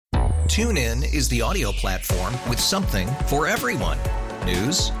TuneIn is the audio platform with something for everyone.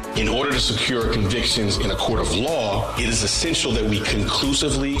 News. In order to secure convictions in a court of law, it is essential that we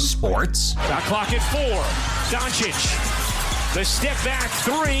conclusively. Sports. Shot clock at 4. Doncic. The step back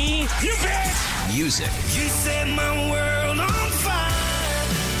 3. You bet. Music. You set my world on fire.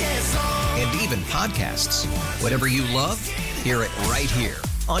 Yes, and even podcasts. Whatever you love, hear it right here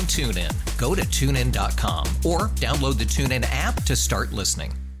on TuneIn. Go to TuneIn.com or download the TuneIn app to start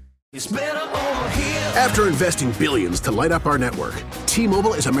listening. It's better over here. After investing billions to light up our network,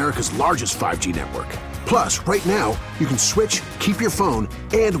 T-Mobile is America's largest 5G network. Plus, right now, you can switch, keep your phone,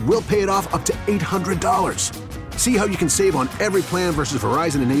 and we'll pay it off up to $800. See how you can save on every plan versus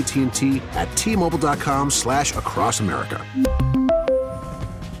Verizon and AT&T at T-Mobile.com/across America.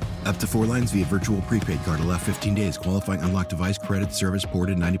 Up to 4 lines via virtual prepaid card. Allow 15 days. Qualifying unlocked device credit service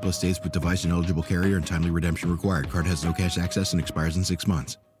ported 90+ states with device and eligible carrier and timely redemption required. Card has no cash access and expires in 6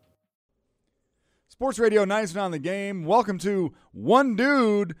 months. Sports Radio 99 The Game. Welcome to One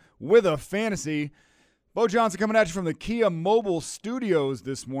Dude with a Fantasy. Beau Johnson coming at you from the Kia Mobile Studios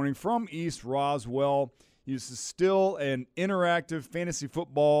this morning from East Roswell. This is still an interactive fantasy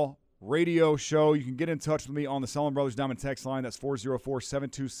football radio show. You can get in touch with me on the Sullivan Brothers Diamond text line. That's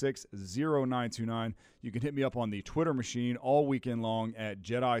 404-726-0929. You can hit me up on the Twitter machine all weekend long at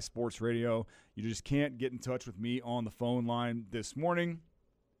Jedi Sports Radio. You just can't get in touch with me on the phone line this morning.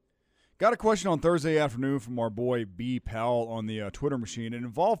 Got a question on Thursday afternoon from our boy B. Powell on the Twitter machine. It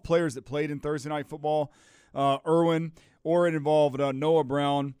involved players that played in Thursday Night Football, Irwin, or it involved Noah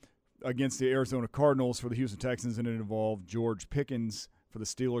Brown against the Arizona Cardinals for the Houston Texans, and it involved George Pickens for the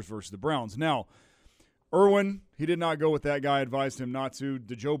Steelers versus the Browns. Now, Irwin, he did not go with that guy. I advised him not to.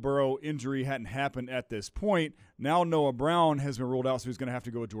 The Joe Burrow injury hadn't happened at this point. Now Noah Brown has been ruled out, so he's going to have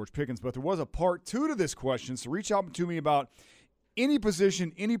to go with George Pickens. But there was a part 2 to this question, so reach out to me about any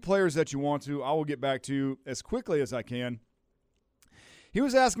position, any players that you want to. I will get back to you as quickly as I can. He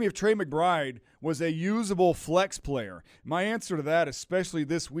was asking me if Trey McBride was a usable flex player. My answer to that, especially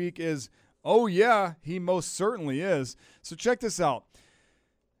this week, is, oh yeah, he most certainly is. So check this out.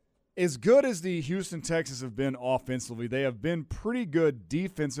 As good as the Houston Texans have been offensively, they have been pretty good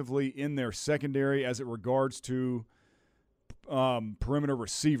defensively in their secondary as it regards to perimeter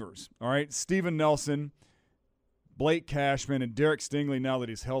receivers. All right, Steven Nelson, Blake Cashman, and Derek Stingley, now that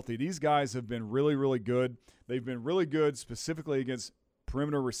he's healthy, these guys have been really, really good. They've been really good specifically against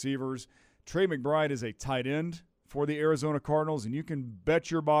perimeter receivers. Trey McBride is a tight end for the Arizona Cardinals, and you can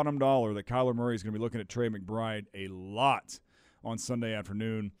bet your bottom dollar that Kyler Murray is going to be looking at Trey McBride a lot on Sunday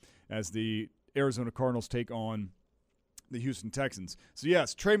afternoon as the Arizona Cardinals take on the Houston Texans. So,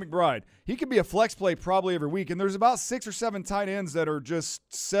 yes, Trey McBride, he could be a flex play probably every week, and there's about 6 or 7 tight ends that are just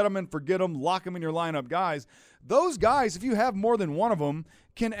set them and forget them, lock them in your lineup guys. Those guys, if you have more than one of them,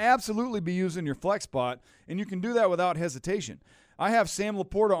 can absolutely be used in your flex spot, and you can do that without hesitation. I have Sam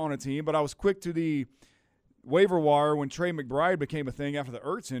Laporta on a team, but I was quick to the waiver wire when Trey McBride became a thing after the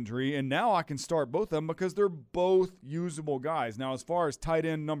Ertz injury, and now I can start both of them because they're both usable guys. Now, as far as tight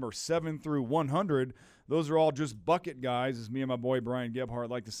end number 7 through 100, those are all just bucket guys, as me and my boy Brian Gebhardt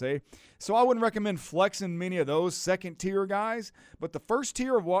like to say. So I wouldn't recommend flexing many of those second-tier guys, but the first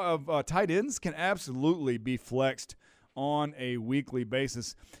tier of tight ends can absolutely be flexed on a weekly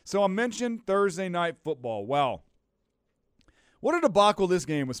basis. So I mentioned Thursday Night Football. Wow. What a debacle this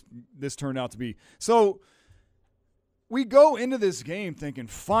turned out to be. So we go into this game thinking,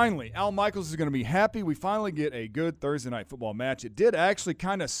 finally, Al Michaels is going to be happy. We finally get a good Thursday Night Football match. It did actually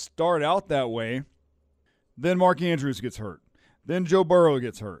kind of start out that way. Then Mark Andrews gets hurt. Then Joe Burrow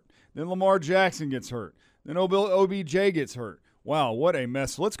gets hurt. Then Lamar Jackson gets hurt. Then OBJ gets hurt. Wow, what a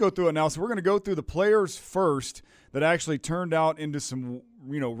mess. So let's go through it now. So we're going to go through the players first that actually turned out into some,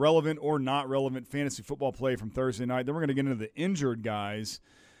 relevant or not relevant fantasy football play from Thursday night. Then we're going to get into the injured guys.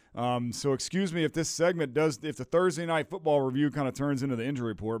 So excuse me if this segment if the Thursday Night Football review kind of turns into the injury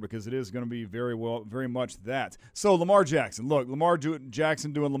report, because it is going to be very much that. So Lamar Jackson. Look,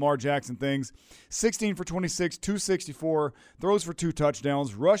 Jackson doing Lamar Jackson things. 16 for 26, 264, throws for 2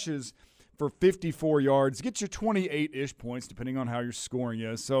 touchdowns, rushes for 54 yards, gets you 28-ish points depending on how your scoring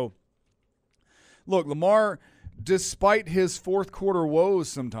is. So look, Lamar, despite his fourth quarter woes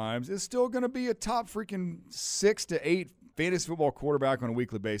sometimes, is still going to be a top freaking 6 to 8 fantasy football quarterback on a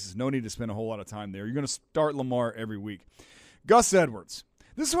weekly basis. No need to spend a whole lot of time there. You're going to start Lamar every week. Gus Edwards.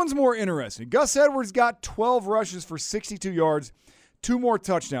 This one's more interesting. Gus Edwards got 12 rushes for 62 yards, 2 more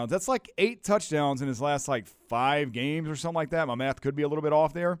touchdowns. That's like 8 touchdowns in his last 5 games or something like that. My math could be a little bit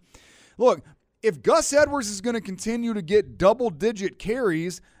off there. Look, if Gus Edwards is going to continue to get double-digit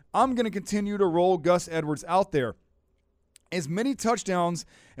carries, I'm going to continue to roll Gus Edwards out there. as many touchdowns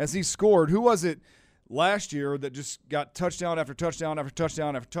as he scored. Who was it last year that just got touchdown after touchdown after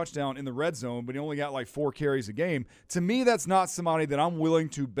touchdown after touchdown in the red zone, but he only got like 4 carries a game? To me, that's not somebody that I'm willing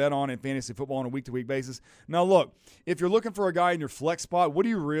to bet on in fantasy football on a week-to-week basis. Now, look, if you're looking for a guy in your flex spot, what are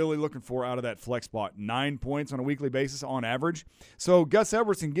you really looking for out of that flex spot? 9 points on a weekly basis on average. So Gus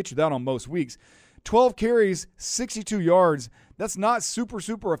Edwards can get you that on most weeks. 12 carries, 62 yards. That's not super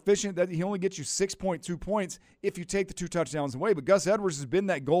efficient. That he only gets you 6.2 points if you take the 2 touchdowns away. But Gus Edwards has been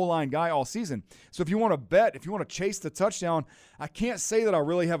that goal line guy all season. So if you want to bet, if you want to chase the touchdown, I can't say that I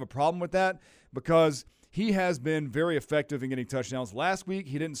really have a problem with that because he has been very effective in getting touchdowns. Last week,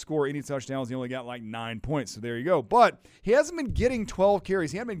 he didn't score any touchdowns. He only got like 9 points. So there you go. But he hasn't been getting 12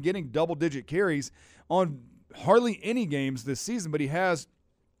 carries. He hasn't been getting double-digit carries on hardly any games this season, but he has,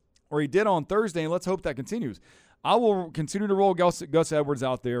 or he did on Thursday, and let's hope that continues. I will continue to roll Gus Edwards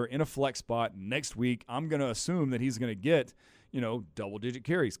out there in a flex spot next week. I'm going to assume that he's going to get, double-digit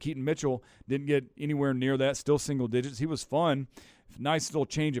carries. Keaton Mitchell didn't get anywhere near that, still single digits. He was fun. Nice little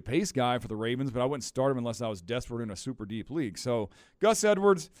change of pace guy for the Ravens, but I wouldn't start him unless I was desperate in a super deep league. So Gus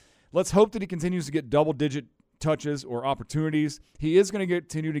Edwards, let's hope that he continues to get double-digit touches or opportunities. He is going to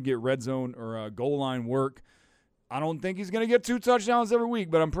continue to get red zone or goal line work. I don't think he's going to get 2 touchdowns every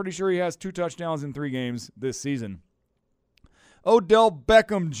week, but I'm pretty sure he has 2 touchdowns in 3 games this season. Odell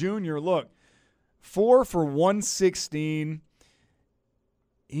Beckham Jr., look, 4 for 116.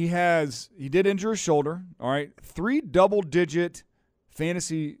 He did injure his shoulder, all right? 3 double-digit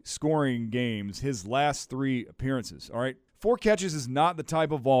fantasy scoring games his last 3 appearances, all right? 4 catches is not the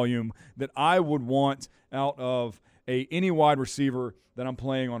type of volume that I would want out of any wide receiver that I'm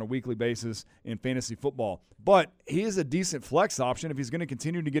playing on a weekly basis in fantasy football. But he is a decent flex option if he's going to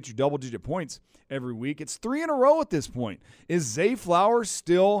continue to get you double-digit points every week. It's 3 in a row at this point. Is Zay Flowers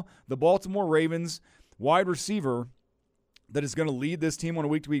still the Baltimore Ravens wide receiver that is going to lead this team on a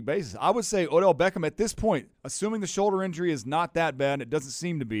week-to-week basis? I would say Odell Beckham at this point, assuming the shoulder injury is not that bad, and it doesn't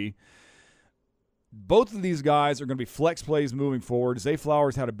seem to be, both of these guys are going to be flex plays moving forward. Zay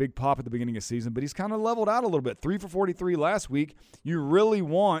Flowers had a big pop at the beginning of the season, but he's kind of leveled out a little bit. 3 for 43 last week. You really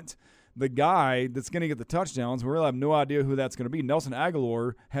want the guy that's going to get the touchdowns. We really have no idea who that's going to be. Nelson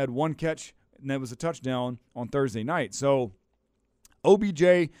Aguilar had 1 catch, and that was a touchdown on Thursday night. So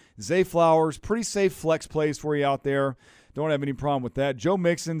OBJ, Zay Flowers, pretty safe flex plays for you out there. Don't have any problem with that. Joe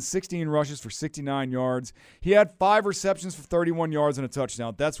Mixon, 16 rushes for 69 yards. He had 5 receptions for 31 yards and a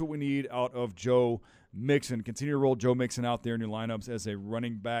touchdown. That's what we need out of Joe Mixon. Continue to roll Joe Mixon out there in your lineups as a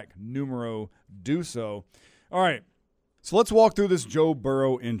running back numero so. All right, so let's walk through this Joe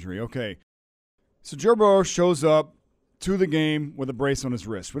Burrow injury. Okay, so Joe Burrow shows up to the game with a brace on his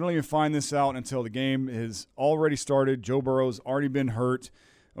wrist. We don't even find this out until the game has already started. Joe Burrow's already been hurt.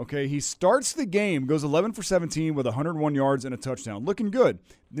 Okay, he starts the game, goes 11 for 17 with 101 yards and a touchdown. Looking good.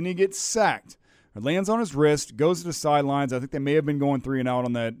 Then he gets sacked. It lands on his wrist, goes to the sidelines. I think they may have been going 3 and out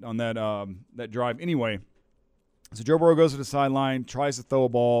on that drive. Anyway, so Joe Burrow goes to the sideline, tries to throw a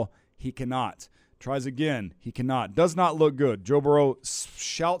ball. He cannot. Tries again. He cannot. Does not look good. Joe Burrow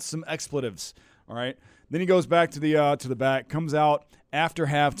shouts some expletives. All right. Then he goes back to the back, comes out after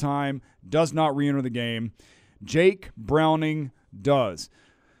halftime, does not re-enter the game. Jake Browning does.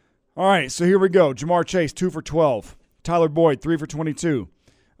 All right, so here we go. Jamar Chase, 2 for 12. Tyler Boyd, 3 for 22.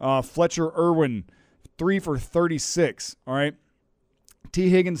 Fletcher Irwin, 3 for 36. All right. T.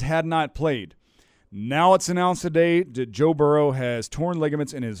 Higgins had not played. Now it's announced today that Joe Burrow has torn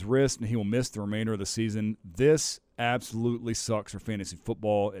ligaments in his wrist and he will miss the remainder of the season. This absolutely sucks for fantasy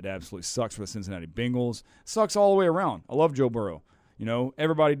football. It absolutely sucks for the Cincinnati Bengals. Sucks all the way around. I love Joe Burrow.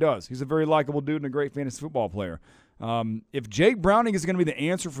 Everybody does. He's a very likable dude and a great fantasy football player. If Jake Browning is going to be the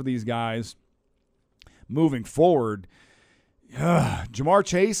answer for these guys moving forward, Jamar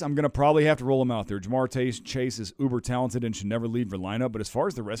Chase, I'm going to probably have to roll him out there. Jamar Chase is uber talented and should never leave your lineup. But as far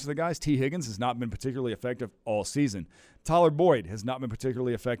as the rest of the guys, T. Higgins has not been particularly effective all season. Tyler Boyd has not been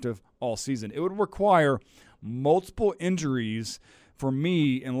particularly effective all season. It would require multiple injuries for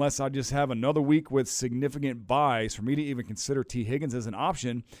me, unless I just have another week with significant buys, for me to even consider T. Higgins as an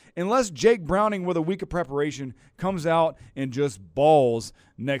option, unless Jake Browning with a week of preparation comes out and just balls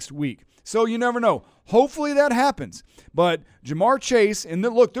next week. So you never know. Hopefully that happens. But Jamar Chase, and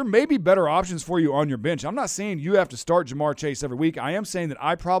look, there may be better options for you on your bench. I'm not saying you have to start Jamar Chase every week. I am saying that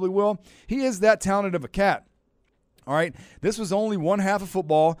I probably will. He is that talented of a cat. All right, this was only one half of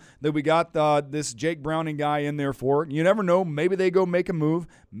football that we got this Jake Browning guy in there for. You never know. Maybe they go make a move.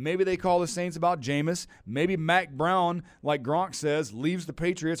 Maybe they call the Saints about Jameis. Maybe Mac Brown, like Gronk says, leaves the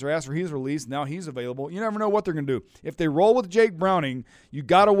Patriots or after he's released. Now he's available. You never know what they're going to do. If they roll with Jake Browning, you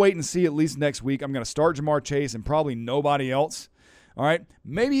got to wait and see at least next week. I'm going to start Jamar Chase and probably nobody else. All right,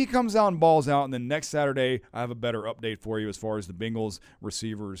 maybe he comes out and balls out, and then next Saturday I have a better update for you as far as the Bengals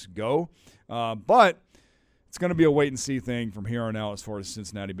receivers go. But it's going to be a wait-and-see thing from here on out as far as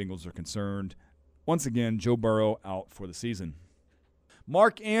Cincinnati Bengals are concerned. Once again, Joe Burrow out for the season.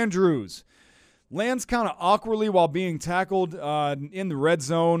 Mark Andrews lands kind of awkwardly while being tackled in the red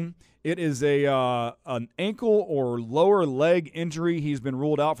zone. It is an ankle or lower leg injury. He's been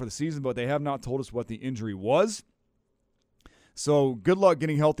ruled out for the season, but they have not told us what the injury was. So good luck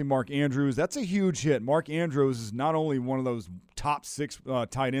getting healthy, Mark Andrews. That's a huge hit. Mark Andrews is not only one of those top 6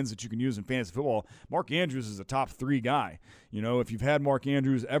 tight ends that you can use in fantasy football. Mark Andrews is a top 3 guy. You know, if you've had Mark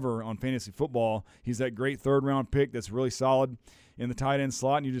Andrews ever on fantasy football, he's that great third-round pick that's really solid in the tight end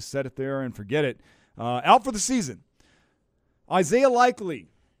slot, and you just set it there and forget it. Out for the season. Isaiah Likely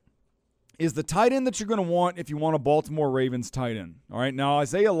is the tight end that you're going to want if you want a Baltimore Ravens tight end. All right, now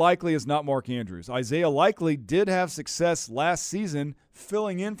Isaiah Likely is not Mark Andrews. Isaiah Likely did have success last season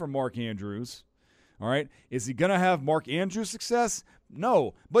filling in for Mark Andrews. All right, is he going to have Mark Andrews' success?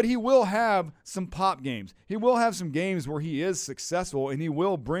 No, but he will have some pop games. He will have some games where he is successful, and he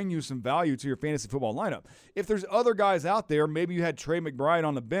will bring you some value to your fantasy football lineup. If there's other guys out there, maybe you had Trey McBride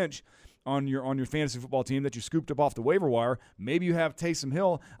on the bench on your fantasy football team that you scooped up off the waiver wire. Maybe you have Taysom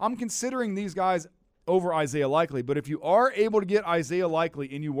Hill. I'm considering these guys over Isaiah Likely, but if you are able to get Isaiah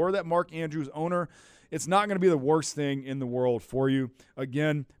Likely and you were that Mark Andrews owner, it's not going to be the worst thing in the world for you.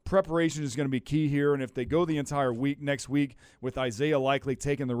 Again, preparation is going to be key here, and if they go the entire week next week with Isaiah Likely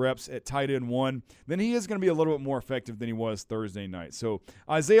taking the reps at tight end 1, then he is going to be a little bit more effective than he was Thursday night. So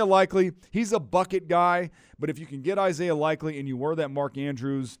Isaiah Likely, he's a bucket guy, but if you can get Isaiah Likely and you were that Mark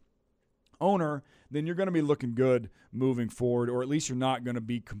Andrews owner, then you're going to be looking good moving forward, or at least you're not going to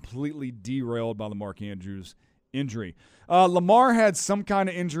be completely derailed by the Mark Andrews injury. Lamar had some kind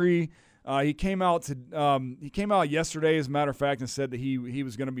of injury. He came out yesterday, as a matter of fact, and said that he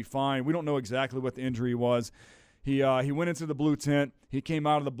was going to be fine. We don't know exactly what the injury was. He went into the blue tent. He came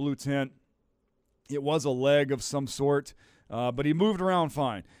out of the blue tent. It was a leg of some sort, but he moved around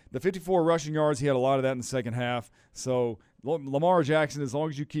fine. The 54 rushing yards, he had a lot of that in the second half. So Lamar Jackson, as long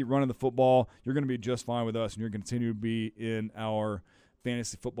as you keep running the football, you're going to be just fine with us, and you're going to continue to be in our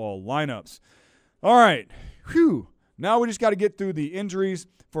fantasy football lineups. All right. Whew. Now we just got to get through the injuries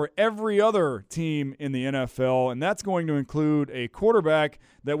for every other team in the NFL, and that's going to include a quarterback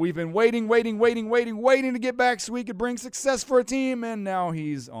that we've been waiting to get back so we could bring success for a team, and now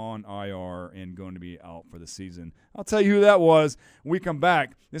he's on IR and going to be out for the season. I'll tell you who that was when we come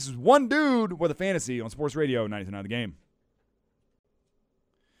back. This is One Dude with a Fantasy on Sports Radio 92.9 The Game.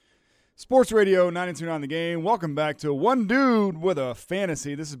 Sports Radio 92.9 The Game. Welcome back to One Dude with a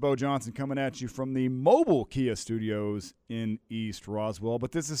Fantasy. This is Beau Johnson coming at you from the mobile Kia studios in East Roswell.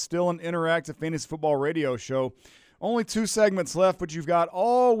 But this is still an interactive fantasy football radio show. Only 2 segments left, but you've got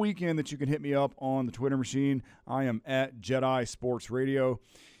all weekend that you can hit me up on the Twitter machine. I am at Jedi Sports Radio.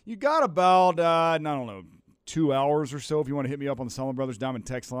 You got about, 2 hours or so if you want to hit me up on the Solomon Brothers Diamond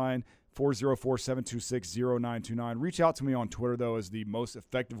text line. 404-726-0929. Reach out to me on Twitter, though, is the most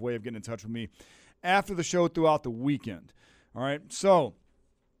effective way of getting in touch with me after the show throughout the weekend. All right, so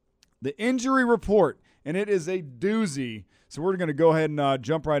the injury report, and it is a doozy. So we're going to go ahead and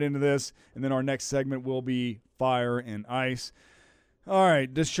jump right into this, and then our next segment will be Fire and Ice. All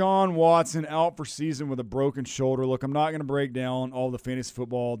right, Deshaun Watson out for season with a broken shoulder. Look, I'm not going to break down all the fantasy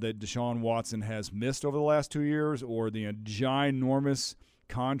football that Deshaun Watson has missed over the last 2 years or the ginormous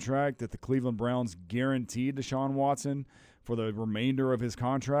contract that the Cleveland Browns guaranteed Deshaun Watson for the remainder of his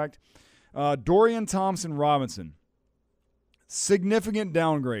contract. Dorian Thompson-Robinson, significant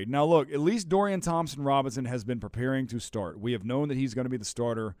downgrade. Now, look, at least Dorian Thompson-Robinson has been preparing to start. We have known that he's going to be the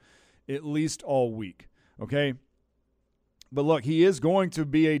starter at least all week, okay? But look, he is going to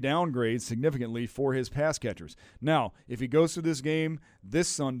be a downgrade significantly for his pass catchers. Now, if he goes to this game this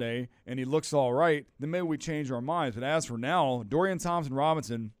Sunday and he looks all right, then maybe we change our minds. But as for now, Dorian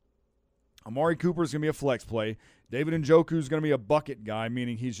Thompson-Robinson, Amari Cooper is going to be a flex play. David Njoku is going to be a bucket guy,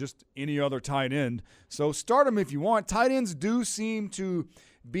 meaning he's just any other tight end. So start him if you want. Tight ends do seem to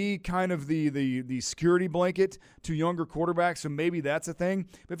be kind of the security blanket to younger quarterbacks, so maybe that's a thing.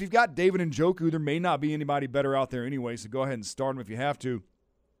 But if you've got David Njoku, there may not be anybody better out there anyway, so go ahead and start him if you have to.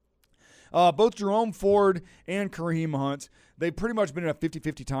 Both Jerome Ford and Kareem Hunt, they've pretty much been in a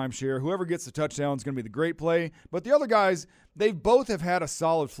 50-50 timeshare. Whoever gets the touchdown is going to be the great play. But the other guys, they both have had a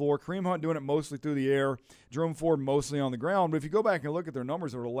solid floor. Kareem Hunt doing it mostly through the air. Jerome Ford mostly on the ground. But if you go back and look at their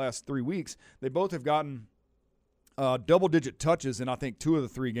numbers over the last 3 weeks, they both have gotten double-digit touches in, I think, 2 of the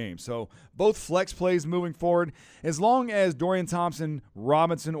 3 games. So both flex plays moving forward. As long as Dorian Thompson,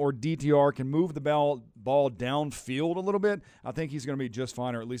 Robinson, or DTR can move the ball downfield a little bit, I think he's going to be just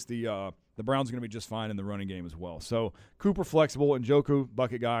fine, or at least the Browns are going to be just fine in the running game as well. So Cooper flexible, Njoku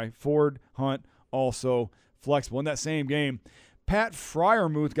bucket guy, Ford, Hunt also flexible. In that same game, Pat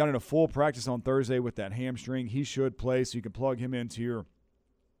Freiermuth got into full practice on Thursday with that hamstring. He should play, so you can plug him into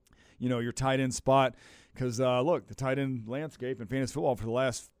your tight end spot. Because, look, the tight end landscape in fantasy football for the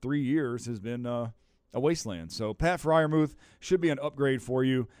last 3 years has been a wasteland. So Pat Freiermuth should be an upgrade for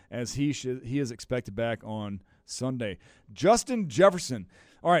you, as he is expected back on Sunday. Justin Jefferson.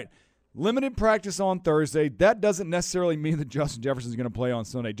 All right, limited practice on Thursday. That doesn't necessarily mean that Justin Jefferson is going to play on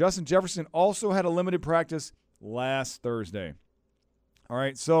Sunday. Justin Jefferson also had a limited practice last Thursday. All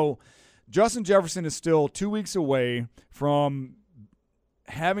right, so Justin Jefferson is still 2 weeks away from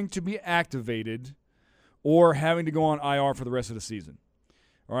having to be activated or having to go on IR for the rest of the season.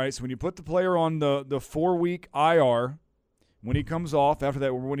 All right, so when you put the player on the 4-week IR, when he comes off after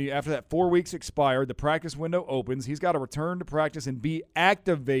that 4 weeks expired, the practice window opens. He's got to return to practice and be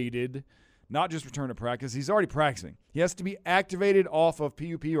activated, not just return to practice. He's already practicing. He has to be activated off of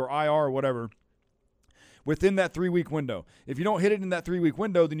PUP or IR or whatever within that 3-week window. If you don't hit it in that 3-week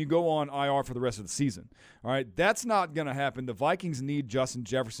window, then you go on IR for the rest of the season. All right, that's not going to happen. The Vikings need Justin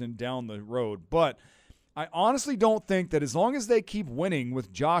Jefferson down the road, but I honestly don't think that as long as they keep winning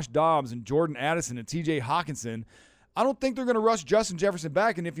with Josh Dobbs and Jordan Addison and TJ Hawkinson, I don't think they're going to rush Justin Jefferson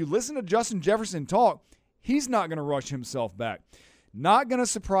back. And if you listen to Justin Jefferson talk, he's not going to rush himself back. Not going to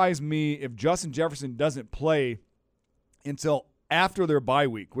surprise me if Justin Jefferson doesn't play until after their bye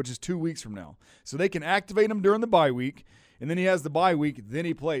week, which is 2 weeks from now. So they can activate him during the bye week, and then he has the bye week, then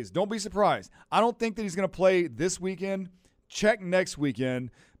he plays. Don't be surprised. I don't think that he's going to play this weekend. Check next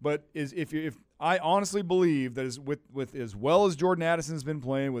weekend. But if I honestly believe that with as well as Jordan Addison's been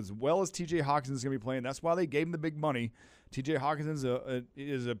playing, as well as TJ Hawkinson's going to be playing, that's why they gave him the big money. TJ Hawkinson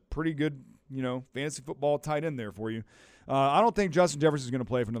is a pretty good, fantasy football tight end there for you. I don't think Justin Jefferson is going to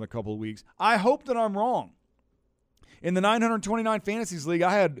play for another couple of weeks. I hope that I'm wrong. In the 929 Fantasies League,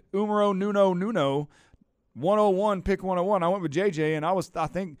 I had Umaro Nuno 101, pick 101. I went with JJ, and I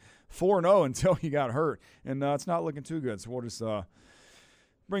think 4-0 until he got hurt. And it's not looking too good, so we'll just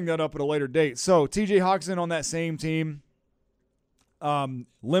bring that up at a later date. So TJ Hawkinson on that same team,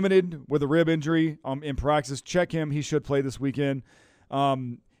 limited with a rib injury in practice. Check him. He should play this weekend.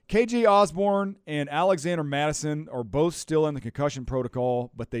 KJ Osborne and Alexander Madison are both still in the concussion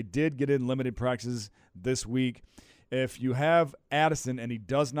protocol, but they did get in limited practices this week. If you have Addison and he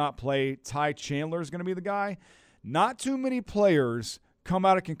does not play, Ty Chandler is going to be the guy. Not too many players come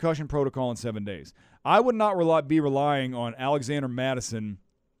out of concussion protocol in 7 days. I would not be relying on Alexander Madison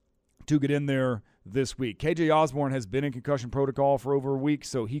to get in there this week. KJ Osborne has been in concussion protocol for over a week,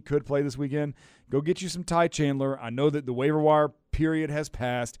 so he could play this weekend. Go get you some Ty Chandler. I know that the waiver wire period has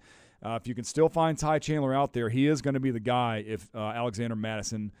passed. If you can still find Ty Chandler out there, he is going to be the guy if Alexander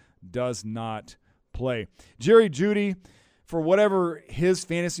Madison does not play. Jerry Jeudy, for whatever his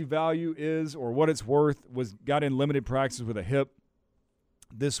fantasy value is or what it's worth, got in limited practice with a hip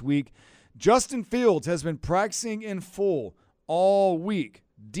this week. Justin Fields has been practicing in full all week.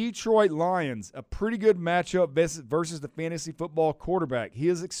 Detroit Lions, a pretty good matchup versus the fantasy football quarterback. He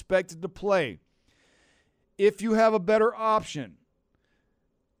is expected to play. If you have a better option,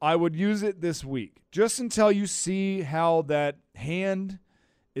 I would use it this week, just until you see how that hand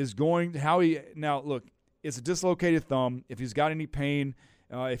is going. Now, look, it's a dislocated thumb. If he's got any pain,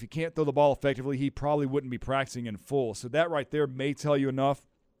 if he can't throw the ball effectively, he probably wouldn't be practicing in full. So that right there may tell you enough.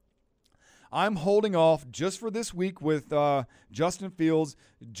 I'm holding off just for this week with Justin Fields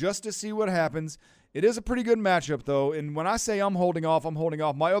just to see what happens. It is a pretty good matchup, though, and when I say I'm holding off.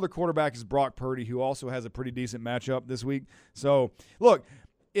 My other quarterback is Brock Purdy, who also has a pretty decent matchup this week. So, look,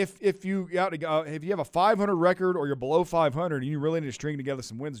 if you have a 500 record or you're below 500 and you really need to string together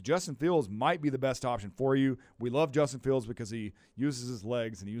some wins, Justin Fields might be the best option for you. We love Justin Fields because he uses his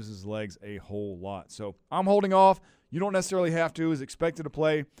legs, and he uses his legs a whole lot. So I'm holding off. You don't necessarily have to. He's expected to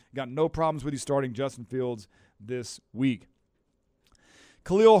play. Got no problems with you starting Justin Fields this week.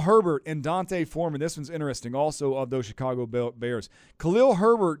 Khalil Herbert and Dante Foreman. This one's interesting also of those Chicago Bears. Khalil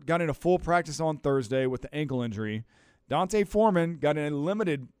Herbert got into full practice on Thursday with the ankle injury. Dante Foreman got in a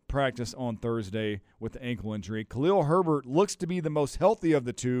limited practice on Thursday with the ankle injury. Khalil Herbert looks to be the most healthy of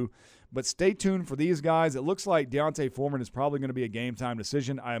the two, but stay tuned for these guys. It looks like Deontay Foreman is probably going to be a game-time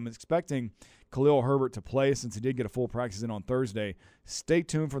decision. I am expecting Khalil Herbert to play since he did get a full practice in on Thursday. Stay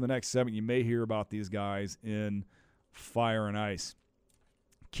tuned for the next segment. You may hear about these guys in Fire and Ice.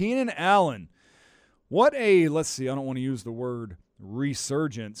 Keenan Allen. What a, let's see, I don't want to use the word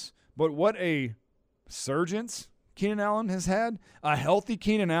resurgence, but what a surgence Keenan Allen has had. A healthy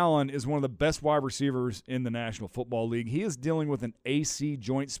Keenan Allen is one of the best wide receivers in the National Football League. He is dealing with an AC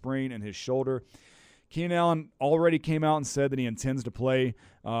joint sprain in his shoulder. Keenan Allen already came out and said that he intends to play.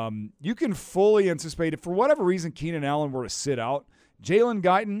 You can fully anticipate if for whatever reason Keenan Allen were to sit out, Jalen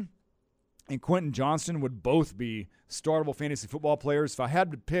Guyton and Quentin Johnston would both be startable fantasy football players. If I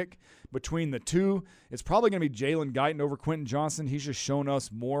had to pick between the two, it's probably going to be Jalen Guyton over Quentin Johnston. He's just shown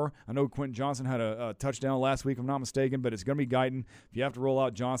us more. I know Quentin Johnston had a touchdown last week, if I'm not mistaken, but it's going to be Guyton. If you have to roll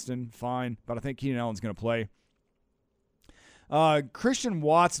out Johnston, fine, but I think Keenan Allen's going to play. Christian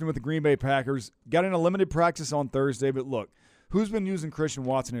Watson with the Green Bay Packers got in a limited practice on Thursday, but look, who's been using Christian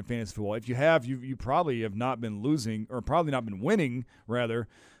Watson in fantasy football? If you have, you probably have not been losing, or probably not been winning, rather,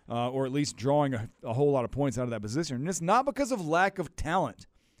 or at least drawing a whole lot of points out of that position. And it's not because of lack of talent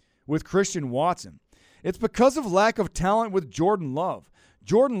with Christian Watson. It's because of lack of talent with Jordan Love.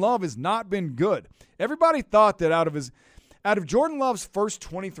 Jordan Love has not been good. Everybody thought that out of Jordan Love's first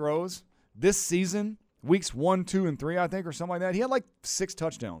 20 throws this season, weeks 1, 2, and 3, I think, or something like that, he had like 6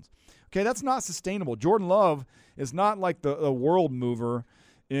 touchdowns. Okay, that's not sustainable. Jordan Love is not like the world mover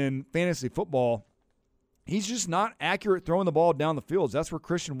in fantasy football. He's just not accurate throwing the ball down the field. That's where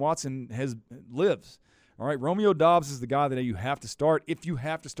Christian Watson lives. All right, Romeo Doubs is the guy that you have to start if you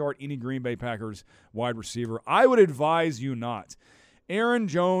have to start any Green Bay Packers wide receiver. I would advise you not. Aaron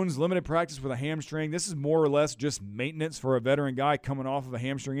Jones, limited practice with a hamstring. This is more or less just maintenance for a veteran guy coming off of a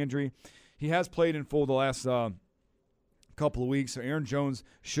hamstring injury. He has played in full the last couple of weeks, so Aaron Jones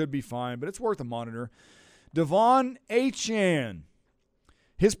should be fine, but it's worth a monitor. Devon Achane.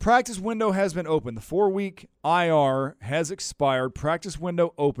 His practice window has been open. The 4-week IR has expired. Practice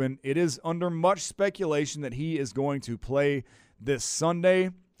window open. It is under much speculation that he is going to play this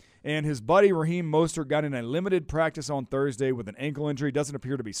Sunday. And his buddy Raheem Mostert got in a limited practice on Thursday with an ankle injury. Doesn't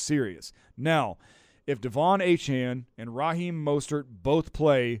appear to be serious. Now, if Devon Achane and Raheem Mostert both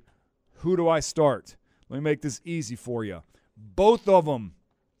play, who do I start? Let me make this easy for you. Both of them.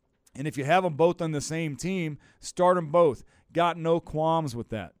 And if you have them both on the same team, start them both. Got no qualms with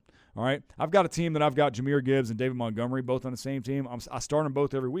that. All right? I've got a team that I've got Jahmyr Gibbs and David Montgomery both on the same team. I start them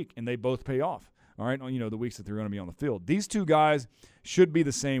both every week, and they both pay off. All right? You know, the weeks that they're going to be on the field. These two guys should be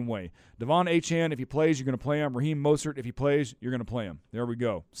the same way. Devon Achane, if he plays, you're going to play him. Raheem Mostert, if he plays, you're going to play him. There we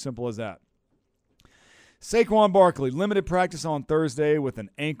go. Simple as that. Saquon Barkley, limited practice on Thursday with an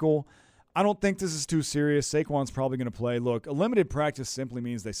ankle. I don't think this is too serious. Saquon's probably going to play. Look, a limited practice simply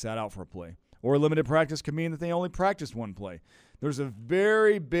means they sat out for a play. Or a limited practice could mean that they only practiced one play. There's a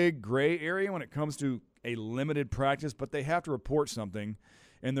very big gray area when it comes to a limited practice, but they have to report something,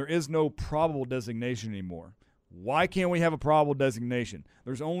 and there is no probable designation anymore. Why can't we have a probable designation?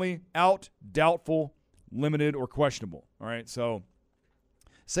 There's only out, doubtful, limited, or questionable. All right, so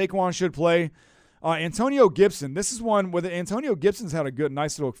Saquon should play. Antonio Gibson, this is one where Antonio Gibson's had a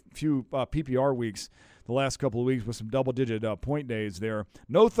nice little few PPR weeks the last couple of weeks with some double-digit point days there.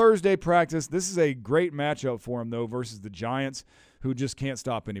 No Thursday practice. This is a great matchup for him, though, versus the Giants, who just can't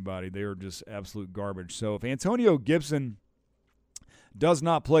stop anybody. They are just absolute garbage. So if Antonio Gibson does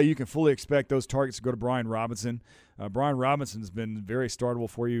not play, you can fully expect those targets to go to Brian Robinson. Brian Robinson's been very startable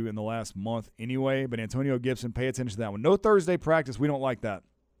for you in the last month anyway, but Antonio Gibson, pay attention to that one. No Thursday practice. We don't like that.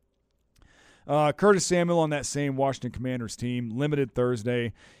 Curtis Samuel on that same Washington Commanders team, limited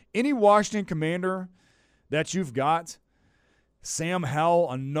Thursday. Any Washington Commander that you've got, Sam Howell,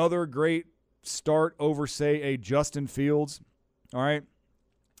 another great start over, say, a Justin Fields. All right.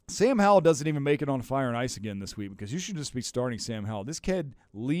 Sam Howell doesn't even make it on Fire and Ice again this week because you should just be starting Sam Howell. This kid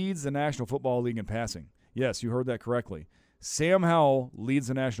leads the National Football League in passing. Yes, you heard that correctly. Sam Howell leads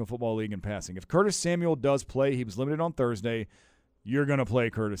the National Football League in passing. If Curtis Samuel does play, he was limited on Thursday, you're going to play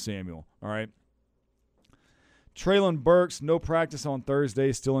Curtis Samuel. All right. Treylon Burks, no practice on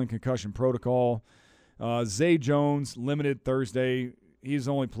Thursday, still in concussion protocol. Zay Jones, limited Thursday. He's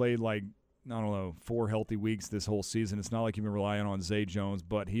only played 4 healthy weeks this whole season. It's not like you've been relying on Zay Jones,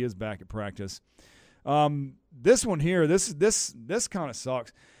 but he is back at practice. This one here, this kind of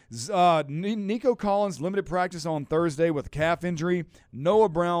sucks. Nico Collins, limited practice on Thursday with a calf injury. Noah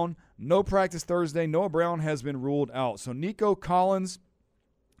Brown, no practice Thursday. Noah Brown has been ruled out. So Nico Collins,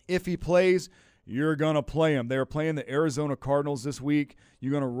 if he plays, you're going to play them. They're playing the Arizona Cardinals this week.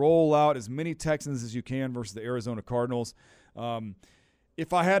 You're going to roll out as many Texans as you can versus the Arizona Cardinals.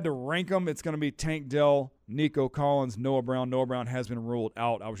 If I had to rank them, it's going to be Tank Dell, Nico Collins, Noah Brown. Noah Brown has been ruled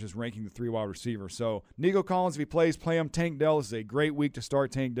out. I was just ranking the 3 wide receivers. So Nico Collins, if he plays, play him. Tank Dell, this is a great week to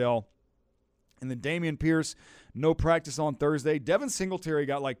start Tank Dell. And then Dameon Pierce, no practice on Thursday. Devin Singletary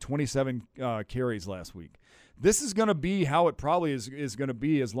got like 27 carries last week. This is going to be how it probably is going to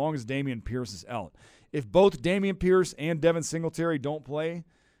be as long as Dameon Pierce is out. If both Dameon Pierce and Devin Singletary don't play,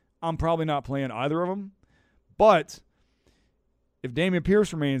 I'm probably not playing either of them. But if Dameon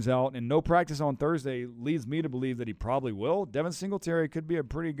Pierce remains out and no practice on Thursday leads me to believe that he probably will, Devin Singletary could be a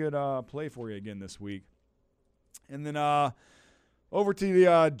pretty good play for you again this week. And then over to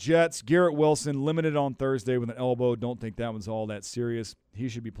the Jets, Garrett Wilson, limited on Thursday with an elbow. Don't think that one's all that serious. He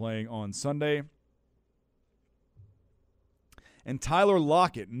should be playing on Sunday. And Tyler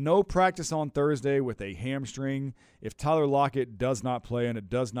Lockett, no practice on Thursday with a hamstring. If Tyler Lockett does not play, and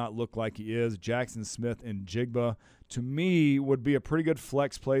it does not look like he is, Jackson Smith and Jigba, to me, would be a pretty good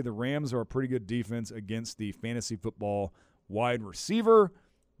flex play. The Rams are a pretty good defense against the fantasy football wide receiver.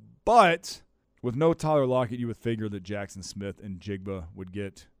 But with no Tyler Lockett, you would figure that Jackson Smith and Jigba would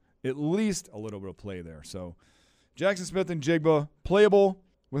get at least a little bit of play there. So Jackson Smith and Jigba, playable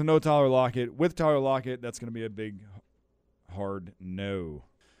with no Tyler Lockett. With Tyler Lockett, that's going to be a big hard no.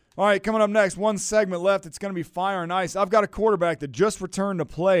 All right, coming up next, one segment left. It's going to be Fire and Ice. I've got a quarterback that just returned to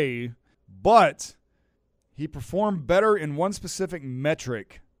play, but he performed better in one specific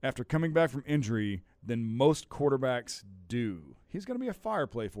metric after coming back from injury than most quarterbacks do. He's going to be a fire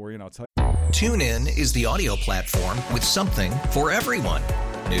play for you, and I'll tell you. TuneIn is the audio platform with something for everyone.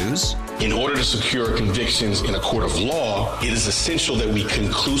 News. In order to secure convictions in a court of law, it is essential that we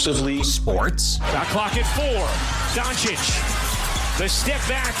conclusively. Sports. Shot clock at 4. Doncic. The step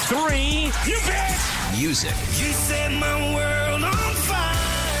back 3. You bet. Music. You set my world on fire.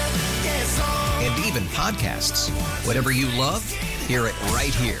 Yes, and even podcasts. Whatever you love, hear it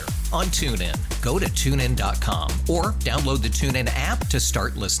right here on TuneIn. Go to TuneIn.com or download the TuneIn app to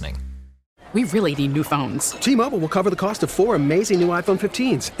start listening. We really need new phones. T-Mobile will cover the cost of 4 amazing new iPhone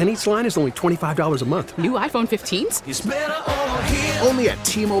 15s, and each line is only $25 a month. New iPhone 15s? it's better over here. Only at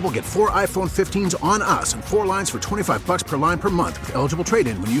T-Mobile, get 4 iPhone 15s on us and 4 lines for $25 per line per month with eligible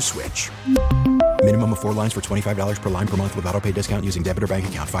trade-in when you switch. Minimum of 4 lines for $25 per line per month with autopay discount using debit or bank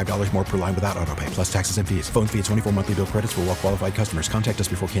account. $5 more per line without autopay, plus taxes and fees. Phone fee at 24 monthly bill credits for well-qualified customers. Contact us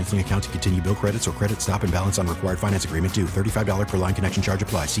before canceling account to continue bill credits or credit stop and balance on required finance agreement due. $35 per line connection charge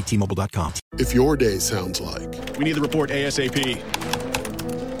applies. See T-Mobile.com. If your day sounds like we need the report ASAP,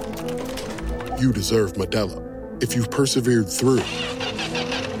 you deserve Modelo. If you've persevered through,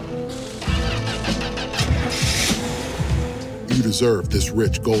 you deserve this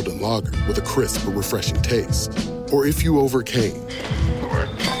rich golden lager with a crisp but refreshing taste. Or if you overcame. 2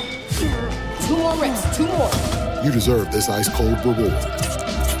 more reps, 2 more. You deserve this ice-cold reward.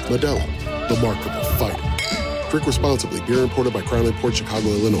 Modelo, the Markable Fighter. Drink responsibly. Beer imported by Crown Imports, Chicago,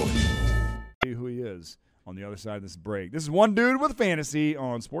 Illinois. Who he is on the other side of this break. This is One Dude with Fantasy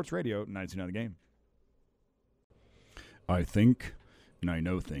on Sports Radio 92.9 The Game. I think and I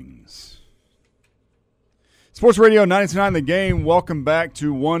know things. Sports Radio 92.9 The Game. Welcome back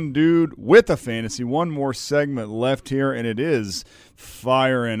to One Dude with a Fantasy. One more segment left here, and it is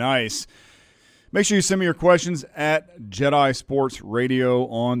Fire and Ice. Make sure you send me your questions at Jedi Sports Radio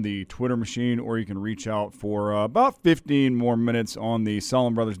on the Twitter machine, or you can reach out for about 15 more minutes on the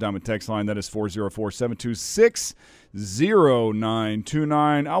Solomon Brothers Diamond text line. That is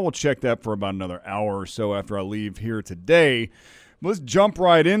 404-726-0929. I will check that for about another hour or so after I leave here today. Let's jump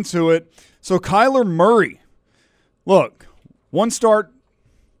right into it. So Kyler Murray, look, one start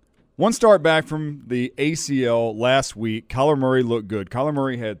back from the ACL last week. Kyler Murray looked good. Kyler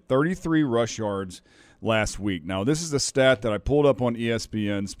Murray had 33 rush yards last week. Now, this is a stat that I pulled up on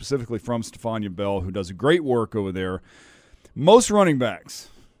ESPN, specifically from Stephania Bell, who does great work over there. Most running backs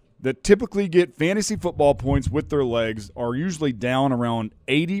that typically get fantasy football points with their legs are usually down around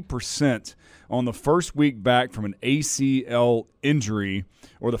 80% on the first week back from an ACL injury,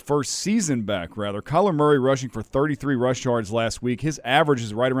 or the first season back, rather. Kyler Murray rushing for 33 rush yards last week. His average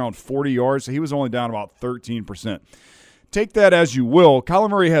is right around 40 yards, so he was only down about 13%. Take that as you will. Kyler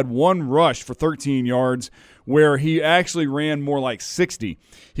Murray had one rush for 13 yards where he actually ran more like 60.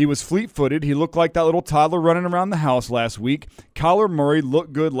 He was fleet-footed. He looked like that little toddler running around the house last week. Kyler Murray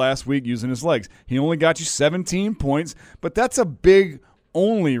looked good last week using his legs. He only got you 17 points, but that's a big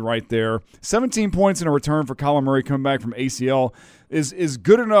only right there. 17 points in a return for Kyler Murray coming back from ACL is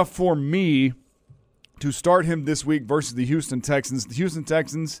good enough for me to start him this week versus the Houston Texans. The Houston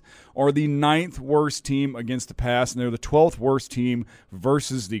Texans are the 9th worst team against the pass, and they're the 12th worst team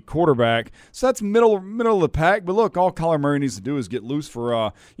versus the quarterback. So that's middle of the pack. But look, all Kyler Murray needs to do is get loose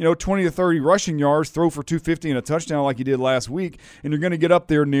for 20 to 30 rushing yards, throw for 250 and a touchdown like he did last week, and you're going to get up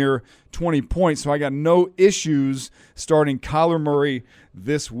there near 20 points. So I got no issues starting Kyler Murray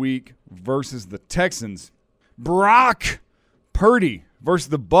this week versus the Texans. Brock Purdy versus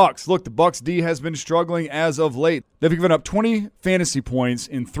the Bucs. Look, the Bucs D has been struggling as of late. They've given up 20 fantasy points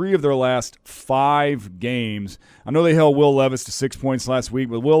in 3 of their last 5 games. I know they held Will Levis to 6 points last week,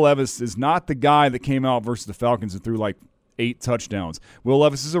 but Will Levis is not the guy that came out versus the Falcons and threw like 8 touchdowns. Will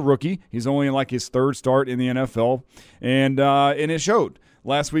Levis is a rookie. He's only in like his 3rd start in the NFL, and it showed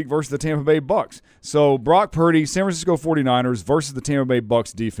last week versus the Tampa Bay Bucs. So Brock Purdy, San Francisco 49ers versus the Tampa Bay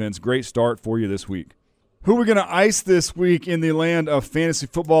Bucs defense. Great start for you this week. Who are we going to ice this week in the land of fantasy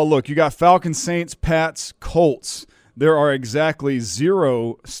football? Look, you got Falcons, Saints, Pats, Colts. There are exactly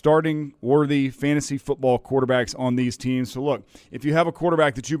 0 starting-worthy fantasy football quarterbacks on these teams. So, look, if you have a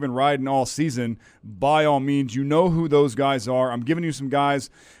quarterback that you've been riding all season, by all means, you know who those guys are. I'm giving you some guys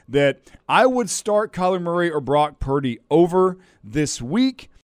that I would start Kyler Murray or Brock Purdy over this week.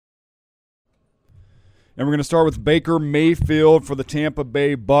 And we're going to start with Baker Mayfield for the Tampa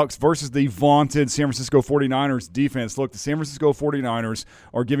Bay Bucs versus the vaunted San Francisco 49ers defense. Look, the San Francisco 49ers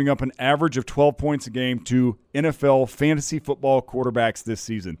are giving up an average of 12 points a game to NFL fantasy football quarterbacks this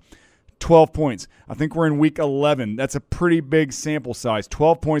season. 12 points. I think we're in week 11. That's a pretty big sample size.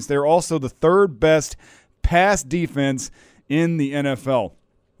 12 points. They're also the 3rd best pass defense in the NFL.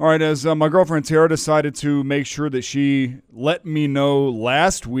 All right, as my girlfriend Tara decided to make sure that she let me know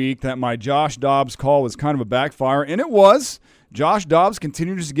last week that my Josh Dobbs call was kind of a backfire, and it was. Josh Dobbs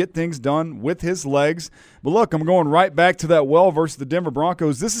continues to get things done with his legs. But look, I'm going right back to that well versus the Denver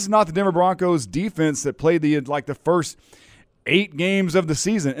Broncos. This is not the Denver Broncos defense that played the first 8 games of the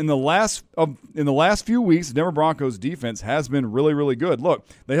season. In the last few weeks, the Denver Broncos defense has been really, really good. Look,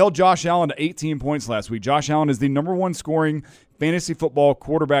 they held Josh Allen to 18 points last week. Josh Allen is the number 1 scoring fantasy football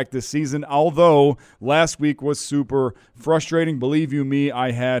quarterback this season, although last week was super frustrating. Believe you me,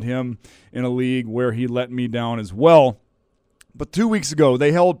 I had him in a league where he let me down as well. But 2 weeks ago,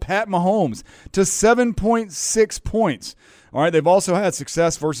 they held Pat Mahomes to 7.6 points. All right, they've also had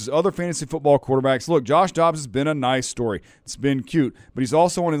success versus other fantasy football quarterbacks. Look, Josh Dobbs has been a nice story. It's been cute. But he's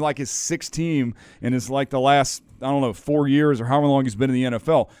also on his 6th team and it's like the last, 4 years or however long he's been in the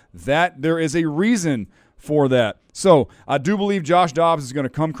NFL. That there is a reason for that. So I do believe Josh Dobbs is going to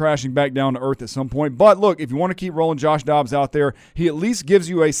come crashing back down to earth at some point. But look, if you want to keep rolling Josh Dobbs out there, he at least gives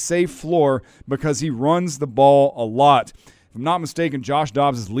you a safe floor because he runs the ball a lot. If I'm not mistaken, Josh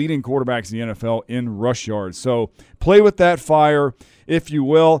Dobbs is leading quarterbacks in the NFL in rush yards. So play with that fire, if you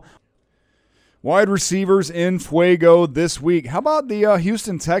will. Wide receivers in fuego this week. How about the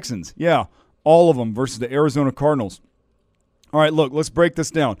Houston Texans? Yeah, all of them versus the Arizona Cardinals. All right, look, let's break this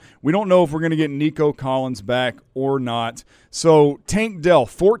down. We don't know if we're going to get Nico Collins back or not. So Tank Dell,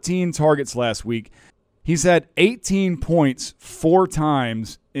 14 targets last week. He's had 18 points 4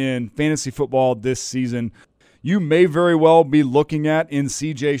 times in fantasy football this season. You may very well be looking at in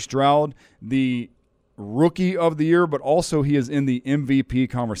C.J. Stroud the rookie of the year, but also he is in the MVP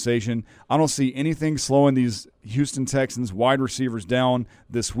conversation. I don't see anything slowing these Houston Texans wide receivers down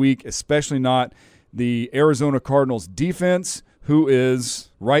this week, especially not the Arizona Cardinals defense, who is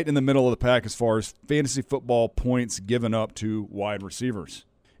right in the middle of the pack as far as fantasy football points given up to wide receivers.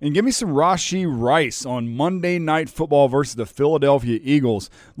 And give me some Rashee Rice on Monday Night Football versus the Philadelphia Eagles.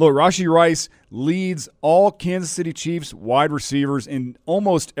 Look, Rashee Rice leads all Kansas City Chiefs wide receivers in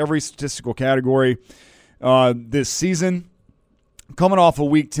almost every statistical category this season. Coming off a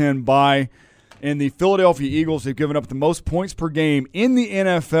Week 10 bye, and the Philadelphia Eagles have given up the most points per game in the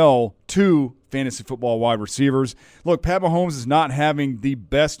NFL to fantasy football wide receivers. Look, Pat Mahomes is not having the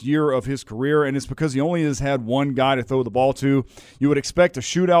best year of his career, and it's because he only has had one guy to throw the ball to. You would expect a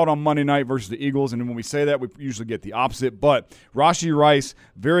shootout on Monday night versus the Eagles, and when we say that, we usually get the opposite. But Rashee Rice,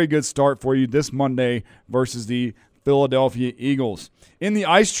 very good start for you this Monday versus the Philadelphia Eagles. In the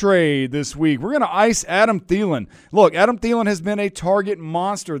ice trade this week, we're going to ice Adam Thielen. Look, Adam Thielen has been a target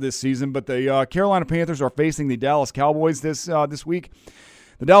monster this season, but the Carolina Panthers are facing the Dallas Cowboys this week.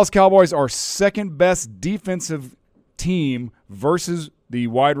 The Dallas Cowboys are second best defensive team versus the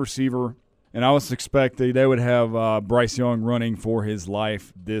wide receiver, and I would expect they would have Bryce Young running for his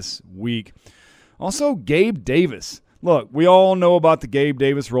life this week. Also, Gabe Davis. Look, we all know about the Gabe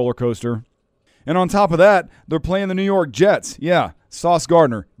Davis roller coaster. And on top of that, they're playing the New York Jets. Yeah, Sauce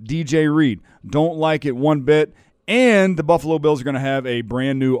Gardner, DJ Reed. Don't like it one bit. And the Buffalo Bills are going to have a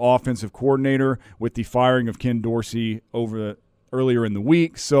brand new offensive coordinator with the firing of Ken Dorsey earlier in the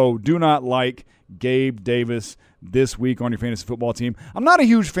week. So do not like Gabe Davis this week on your fantasy football team. I'm not a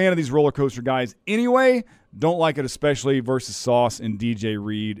huge fan of these roller coaster guys anyway. Don't like it, especially versus Sauce and DJ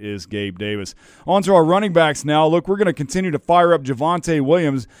Reed is Gabe Davis. On to our running backs now. Look, we're going to continue to fire up Javonte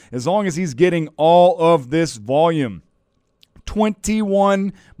Williams as long as he's getting all of this volume.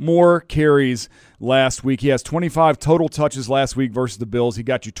 21 more carries last week. He has 25 total touches last week versus the Bills. He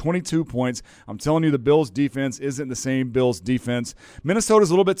got you 22 points. I'm telling you, the Bills' defense isn't the same Bills' defense.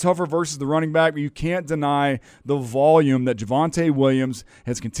 Minnesota's a little bit tougher versus the running back, but you can't deny the volume that Javonte Williams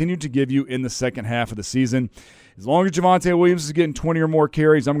has continued to give you in the second half of the season. As long as Javonte Williams is getting 20 or more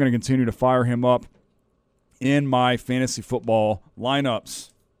carries, I'm going to continue to fire him up in my fantasy football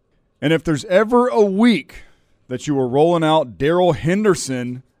lineups. And if there's ever a week that you were rolling out Darrell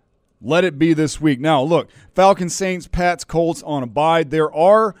Henderson, let it be this week. Now, look, Falcons, Saints, Pats, Colts on a bye. There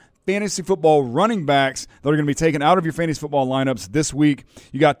are fantasy football running backs that are going to be taken out of your fantasy football lineups this week.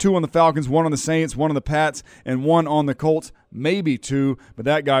 You got 2 on the Falcons, 1 on the Saints, 1 on the Pats, and 1 on the Colts. Maybe 2, but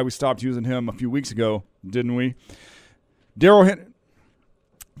that guy, we stopped using him a few weeks ago, didn't we? Kyron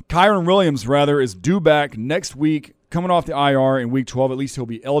Williams, is due back next week, coming off the IR in Week 12. At least he'll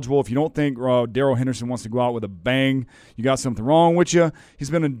be eligible. If you don't think Darrell Henderson wants to go out with a bang, you got something wrong with you. He's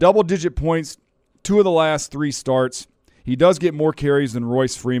been in double-digit points 2 of the last 3 starts. He does get more carries than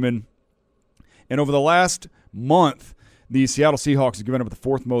Royce Freeman. And over the last month, the Seattle Seahawks have given up the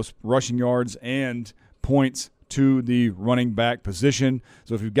 4th most rushing yards and points to the running back position.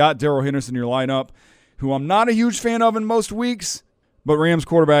 So if you've got Darrell Henderson in your lineup, who I'm not a huge fan of in most weeks, but Rams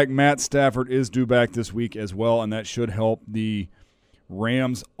quarterback Matt Stafford is due back this week as well, and that should help the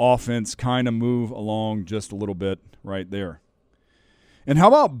Rams offense kind of move along just a little bit right there. And how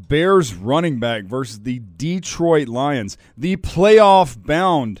about Bears running back versus the Detroit Lions, the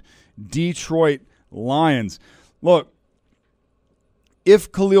playoff-bound Detroit Lions? Look,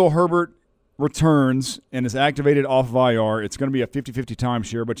 if Khalil Herbert returns and is activated off of IR, it's going to be a 50-50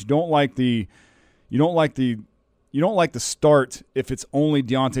 timeshare, but you don't like the start if it's only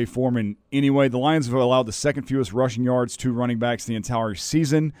Deontay Foreman anyway. The Lions have allowed the 2nd fewest rushing yards to running backs the entire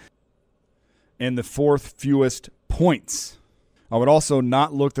season and the 4th fewest points. I would also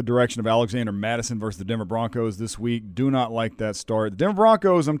not look the direction of Alexander Mattison versus the Denver Broncos this week. Do not like that start. The Denver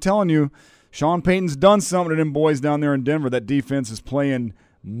Broncos, I'm telling you, Sean Payton's done something to them boys down there in Denver. That defense is playing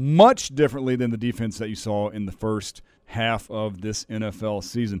much differently than the defense that you saw in the first half of this NFL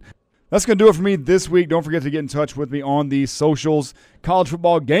season. That's going to do it for me this week. Don't forget to get in touch with me on the socials. College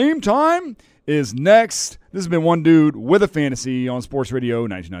football game time is next. This has been One Dude with a Fantasy on Sports Radio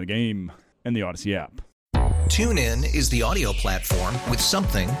 99 Game and the Odyssey app. TuneIn is the audio platform with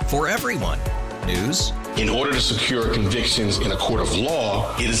something for everyone. News. In order to secure convictions in a court of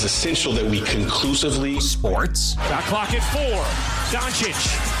law, it is essential that we conclusively. Sports. Got clock at 4. Doncic.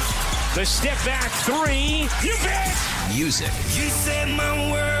 The step back 3. You bet. Music. You set my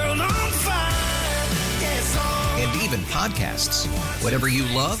world on fire. Yes, and even podcasts. Whatever you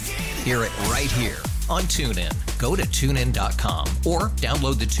love, hear it right here on TuneIn. Go to TuneIn.com or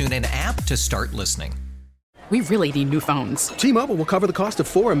download the TuneIn app to start listening. We really need new phones. T-Mobile will cover the cost of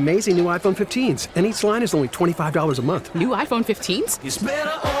 4 amazing new iPhone 15s, and each line is only $25 a month. New iPhone 15s? it's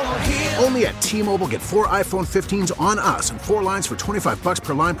better over here. Only at T-Mobile, get 4 iPhone 15s on us and 4 lines for $25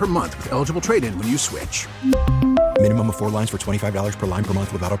 per line per month with eligible trade-in when you switch. Minimum of 4 lines for $25 per line per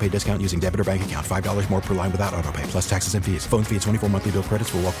month with auto-pay discount using debit or bank account. $5 more per line without auto-pay, plus taxes and fees. Phone fee at 24 monthly bill credits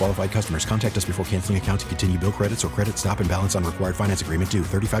for well-qualified customers. Contact us before canceling account to continue bill credits or credit stop and balance on required finance agreement due.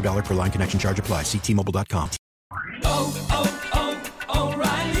 $35 per line connection charge applies. See T-Mobile.com.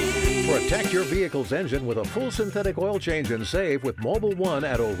 O'Reilly. Protect your vehicle's engine with a full synthetic oil change and save with Mobile One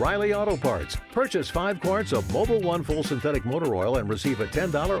at O'Reilly Auto Parts. Purchase 5 quarts of Mobile One full synthetic motor oil and receive a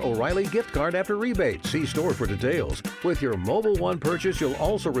 $10 O'Reilly gift card after rebate. See store for details. With your Mobile One purchase, you'll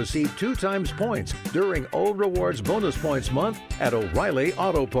also receive 2 times points during O Rewards Bonus Points Month at O'Reilly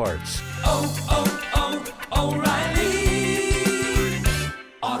Auto Parts. O'Reilly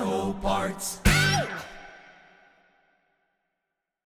Auto Parts.